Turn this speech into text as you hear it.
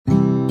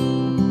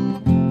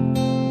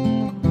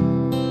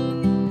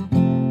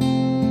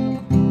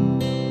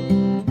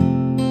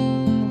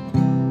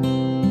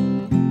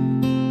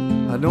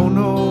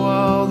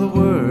the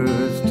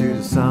words to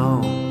the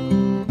song,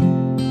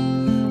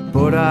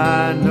 but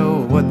I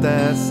know what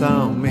that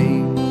song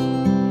means.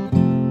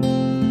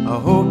 I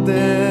hope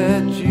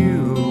that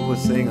you will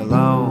sing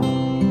along,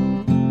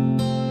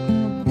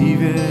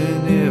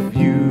 even if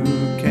you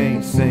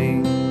can't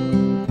sing.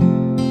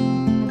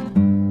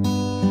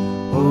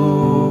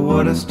 Oh,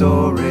 what a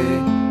story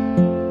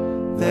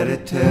that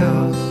it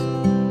tells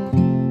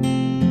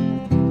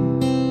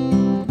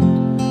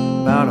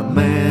about a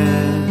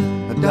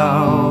man, a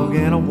dog,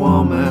 and a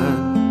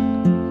woman,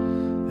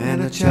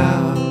 and a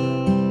child.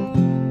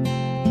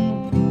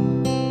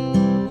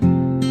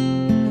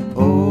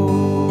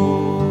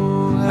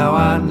 Oh, how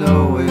I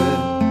know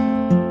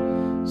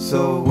it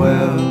so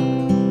well.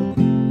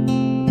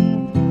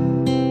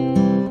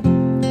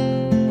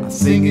 I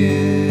sing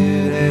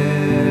it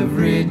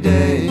every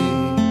day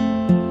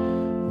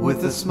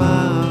with a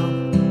smile.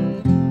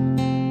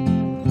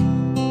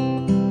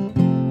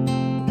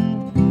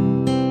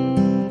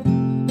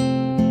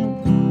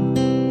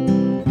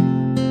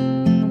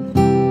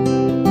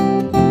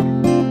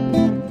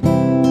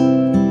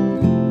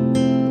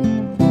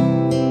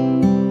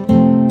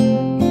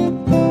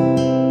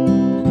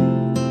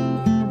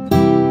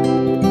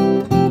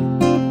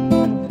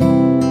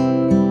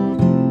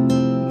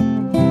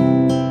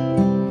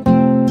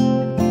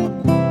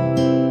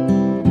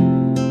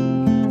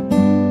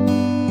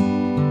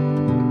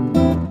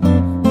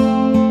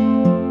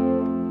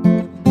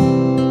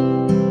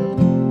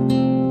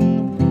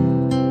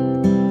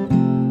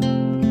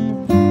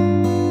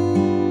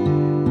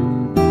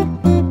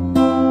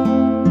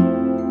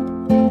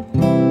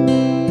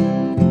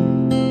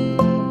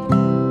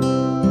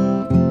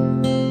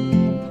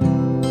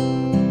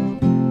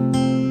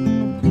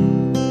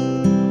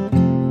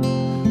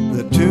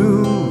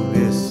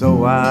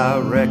 So I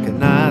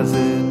recognize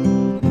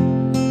it.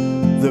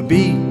 The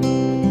beat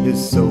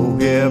is so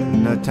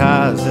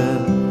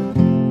hypnotizing.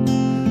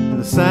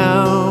 The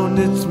sound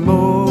it's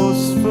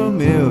most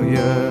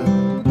familiar.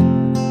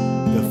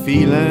 The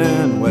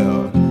feeling,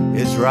 well,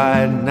 it's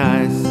right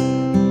nice.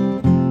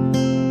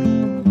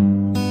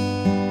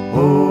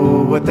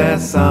 Oh, what that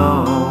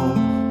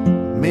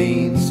song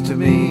means to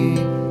me.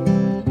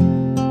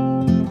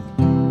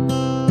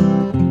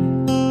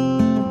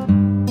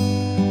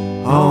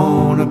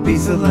 On a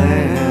piece of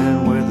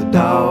land where the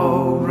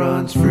dog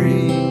runs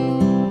free,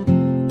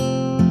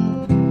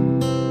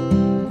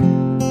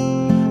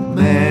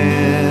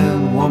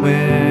 man,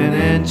 woman,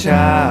 and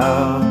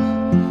child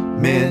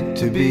meant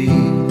to be.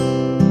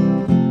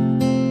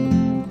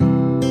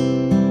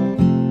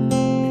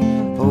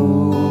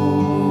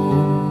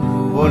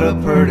 Oh, what a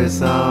pretty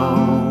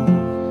song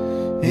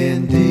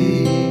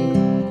indeed.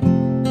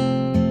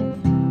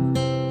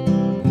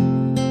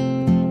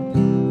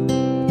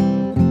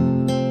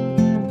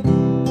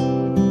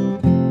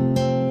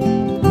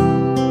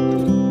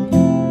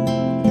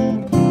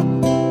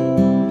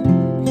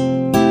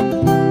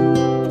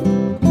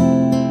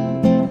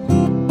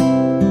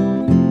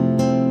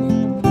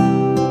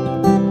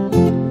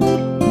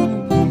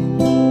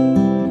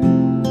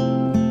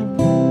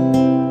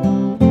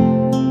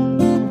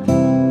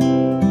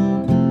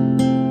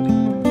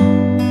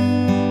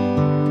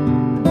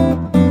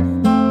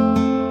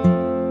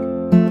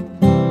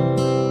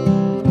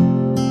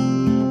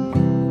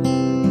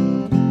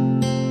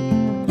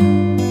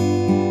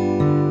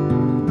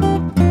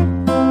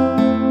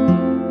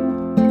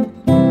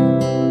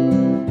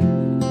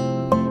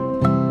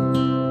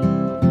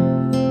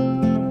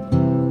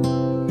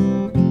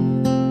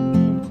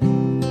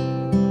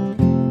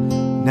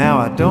 Now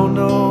I don't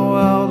know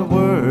all the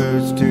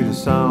words to the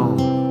song,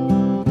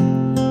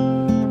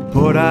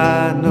 but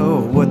I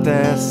know what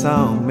that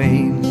song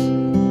means.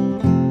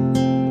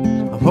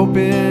 I'm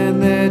hoping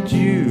that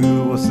you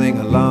will sing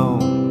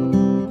along,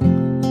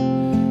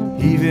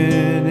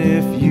 even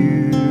if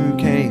you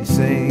can't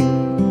sing.